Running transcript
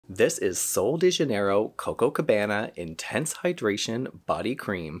This is Sol de Janeiro Coco Cabana Intense Hydration Body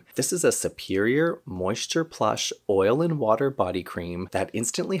Cream. This is a superior moisture plush oil and water body cream that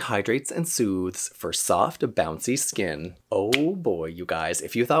instantly hydrates and soothes for soft, bouncy skin. Oh boy, you guys,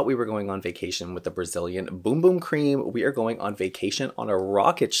 if you thought we were going on vacation with the Brazilian Boom Boom Cream, we are going on vacation on a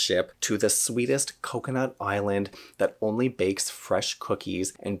rocket ship to the sweetest coconut island that only bakes fresh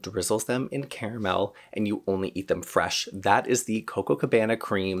cookies and drizzles them in caramel, and you only eat them fresh. That is the Coco Cabana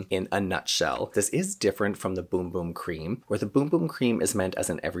cream in a nutshell. This is different from the Boom Boom Cream, where the Boom Boom Cream is meant as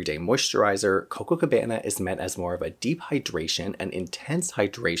an everyday moisturizer. Coco Cabana is meant as more of a deep hydration and intense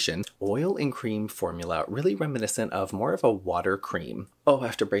hydration oil and cream formula, really reminiscent of more of a water cream. Oh, I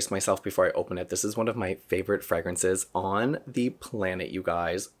have to brace myself before I open it. This is one of my favorite fragrances on the planet, you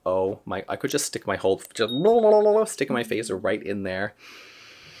guys. Oh my, I could just stick my my face right in there.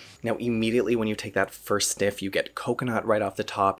 Now, immediately when you take that first sniff, you get coconut right off the top.